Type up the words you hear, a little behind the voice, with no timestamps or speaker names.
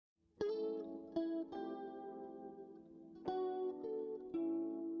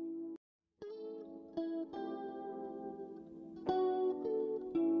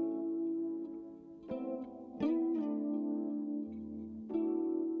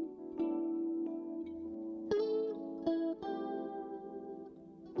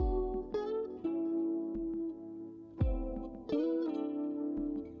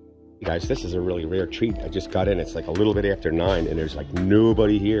Guys, this is a really rare treat. I just got in. It's like a little bit after 9 and there's like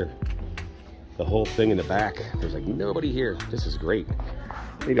nobody here. The whole thing in the back, there's like nobody here. This is great.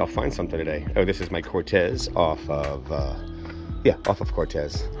 Maybe I'll find something today. Oh, this is my Cortez off of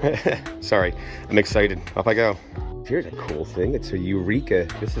Cortez. Sorry, I'm excited. Off I go. Here's a cool thing. It's a Eureka.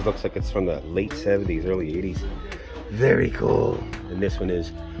 This looks like it's from the late 70s, early 80s. Very cool. And this one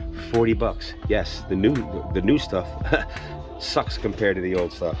is 40 bucks. Yes, the new stuff sucks compared to the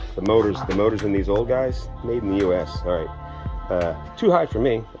old stuff. The motors in these old guys, made in the US. All right. Too high for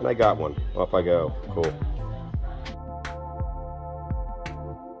me, and I got one. Off I go. Cool.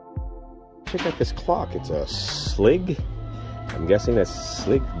 Check out this clock. It's a Slig. I'm guessing that's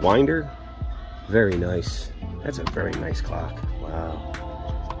Slig winder. Very nice. That's a very nice clock. Wow.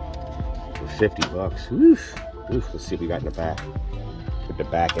 For 50 bucks. Oof. Oof. Let's see what we got in the back. With the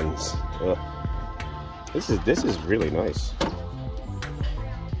back ends. Ugh. This is really nice.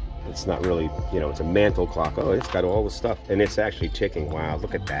 It's not really, you know, it's a mantle clock. Oh, it's got all the stuff, and it's actually ticking. Wow,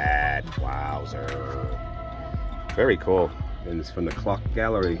 look at that. Wowzer. Very cool. And it's from the Clock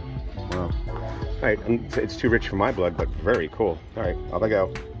Gallery. Wow. All right, it's too rich for my blood, but very cool. All right, off I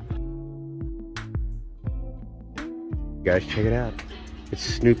go. You guys, check it out. It's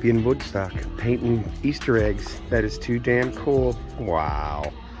Snoopy and Woodstock painting Easter eggs. That is too damn cool.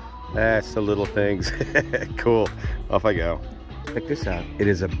 Wow. That's the little things. Cool. Off I go. Check this out. It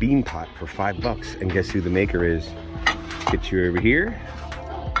is a bean pot for 5 bucks. And guess who the maker is? Get you over here.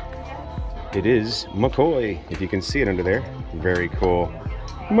 It is McCoy. If you can see it under there. Very cool.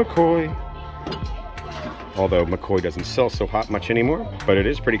 McCoy. Although McCoy doesn't sell so hot much anymore, but it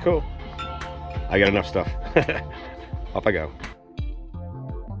is pretty cool. I got enough stuff. Off I go.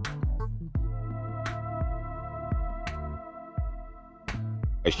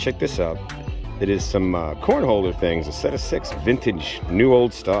 Guys, check this out. It is some corn holder things, a set of 6 vintage new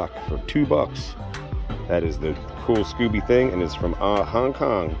old stock for 2 bucks. That is the cool Scooby thing, and it's from Hong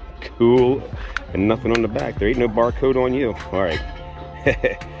Kong. Cool. And nothing on the back. There ain't no barcode on you. All right.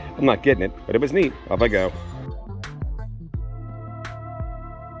 I'm not getting it, but it was neat. Off I go.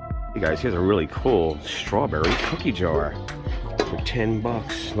 Hey guys, here's a really cool strawberry cookie jar for 10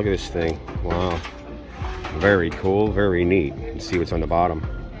 bucks. Look at this thing. Wow. Very cool, very neat. Let's see what's on the bottom,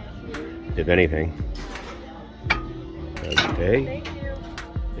 if anything. Okay.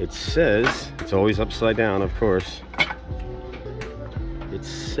 It says, it's always upside down, of course. It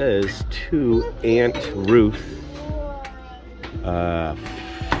says to Aunt Ruth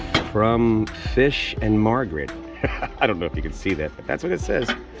from Fish and Margaret. I don't know if you can see that, but that's what it says.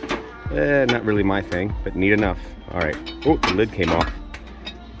 Not really my thing, but neat enough. All right. Oh, the lid came off.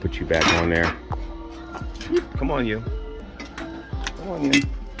 Put you back on there. Come on, you. Come on, you.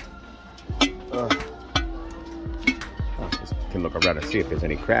 Just can look around and see if there's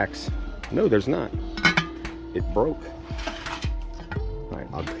any cracks. No, there's not. It broke. All right,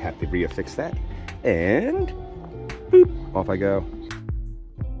 I'll have to reaffix that. And boop, off I go.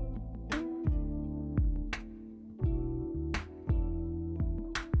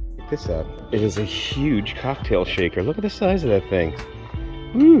 Check this out. It is a huge cocktail shaker. Look at the size of that thing.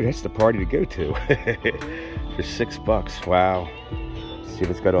 Ooh, that's the party to go to. For 6 bucks. Wow. Let's see if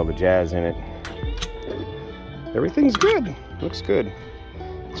it's got all the jazz in it. Everything's good. Looks good.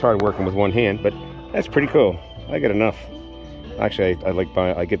 It's hard working with one hand, but that's pretty cool. I got enough. Actually,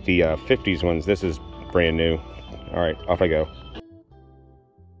 I get the 50s ones. This is brand new. All right, off I go.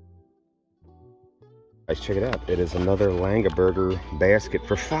 Guys, check it out. It is another Langaburger basket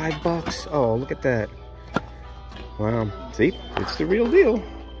for 5 bucks. Oh, look at that. Wow, see, it's the real deal.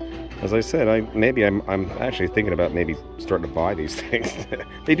 As I said, I'm actually thinking about maybe starting to buy these things.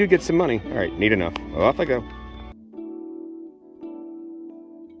 They do get some money. All right, neat enough. Well, off I go.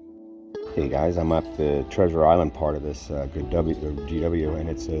 Hey guys, I'm at the Treasure Island part of this GW, and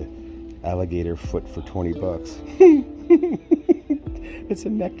it's a alligator foot for 20 bucks. It's a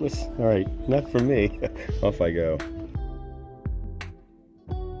necklace. All right, not for me. Off I go.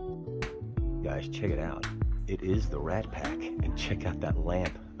 Guys, check it out. It is the Rat Pack, and check out that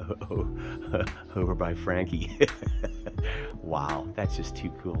lamp over by Frankie. Wow, that's just too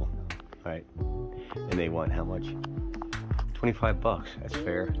cool. All right, and they want how much? 25 bucks. That's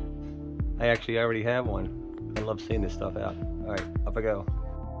fair. I actually already have one. I love seeing this stuff out. All right, up I go.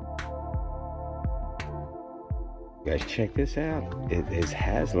 Guys, check this out. It is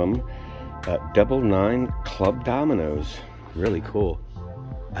Haslam Double 9 Club Dominoes. Really cool.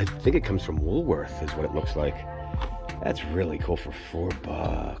 I think it comes from Woolworth is what it looks like. That's really cool for 4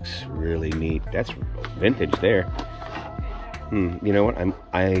 bucks. Really neat. That's vintage there. You know what?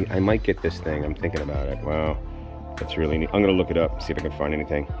 I might get this thing. I'm thinking about it. Wow. That's really neat. I'm gonna look it up, see if I can find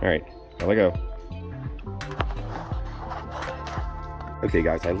anything. All right. There we go. Okay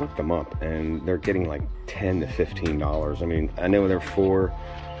guys, I looked them up and they're getting like $10 to $15. I mean, I know they're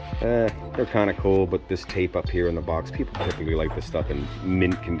kind of cool, but this tape up here in the box, people typically like this stuff in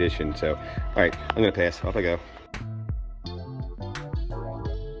mint condition. So, all right, I'm gonna pass. Off I go.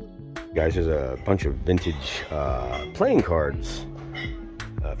 Guys, there's a bunch of vintage playing cards.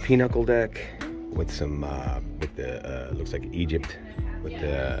 Pinochle deck with some, looks like Egypt, with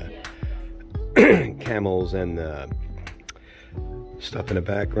the camels and the stuff in the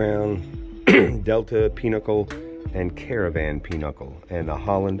background. Delta Pinochle and Caravan Pinochle and the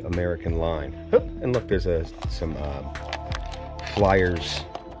Holland American line. Oh, and look, there's some Flyers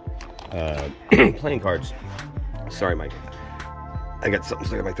playing cards. Sorry, Mike. I got something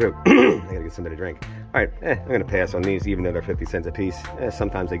stuck in my throat. I gotta get something to drink. All right, I'm gonna pass on these, even though they're 50 cents a piece.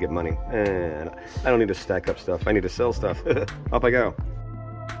 Sometimes they get money. And I don't need to stack up stuff. I need to sell stuff. Off I go.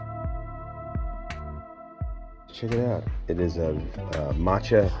 Check it out. It is a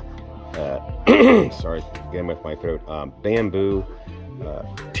matcha. Sorry, again with my throat. Bamboo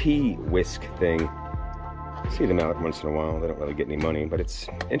tea whisk thing. I see them out once in a while. They don't really get any money, but it's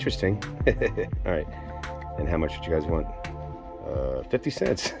interesting. All right. And how much did you guys want? 50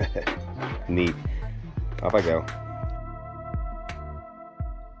 cents. Neat. Off I go.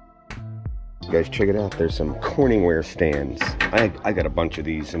 You guys check it out. There's some Corningware stands. I got a bunch of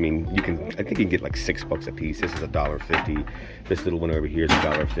these. I mean, I think you can get like $6 a piece. This is $1.50. This little one over here is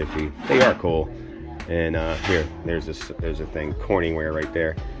 $1.50. They are cool. And here, there's a thing, Corningware right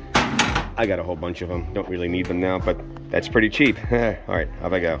there. I got a whole bunch of them. Don't really need them now, but that's pretty cheap. All right,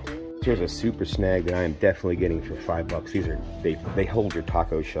 off I go. Here's a super snag that I am definitely getting for $5. These are, they hold your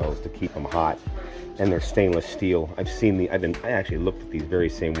taco shells to keep them hot, and they're stainless steel. I actually looked at these very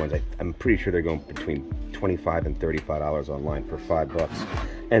same ones. I'm pretty sure they're going between $25 and $35 online for $5.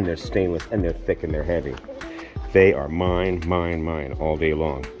 And they're stainless, and they're thick, and they're heavy. They are mine all day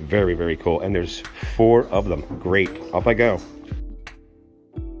long. Very, very cool. And there's 4 of them. Great. Off I go.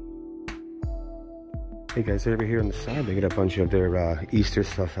 Hey guys, over here on the side, they get a bunch of their Easter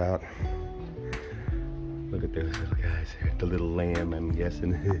stuff out. Look at those little guys here. The little lamb, I'm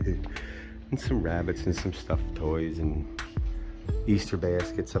guessing. And some rabbits and some stuffed toys and Easter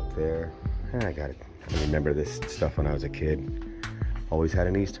baskets up there. I got it. I remember this stuff when I was a kid. Always had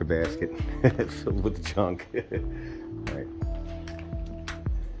an Easter basket filled with junk. All right.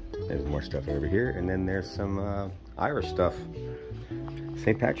 There's more stuff over here. And then there's some Irish stuff.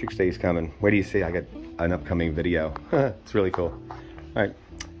 St. Patrick's Day is coming. Wait till you see, I got an upcoming video. It's really cool. All right,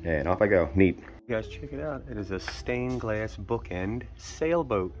 and off I go. Neat. You guys check it out. It is a stained glass bookend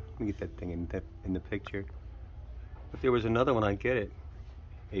sailboat. Let me get that thing in the picture. If there was another one, I'd get it.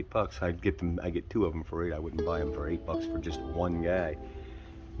 $8. I'd get them. I get 2 of them for $8. I wouldn't buy them for $8 for just one guy.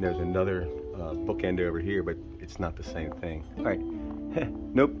 And there's another bookend over here, but it's not the same thing. All right.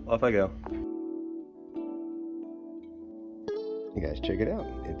 Nope. Off I go. You guys check it out.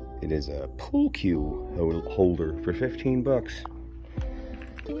 It is a pool cue holder for $15.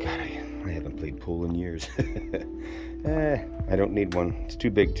 God, I haven't played pool in years. I don't need one. It's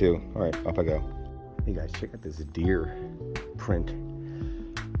too big too. All right, off I go. You guys check out this deer print.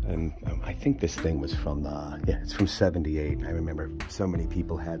 And I think this thing was from it's from '78. I remember so many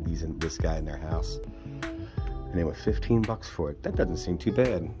people had this guy in their house. And they were $15 for it. That doesn't seem too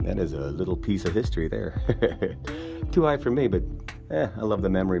bad. That is a little piece of history there. Too high for me, but I love the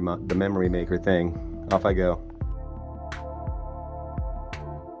memory maker thing. Off I go.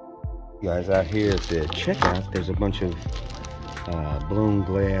 You guys out here at the checkout, there's a bunch of blown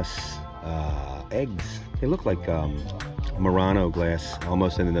glass eggs. They look like Murano glass,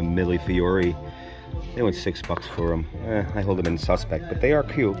 almost in the Millefiori. They went $6 for them. I hold them in suspect, but they are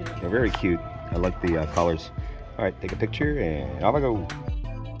cute. They're very cute. I like the colors. All right, take a picture and off I go.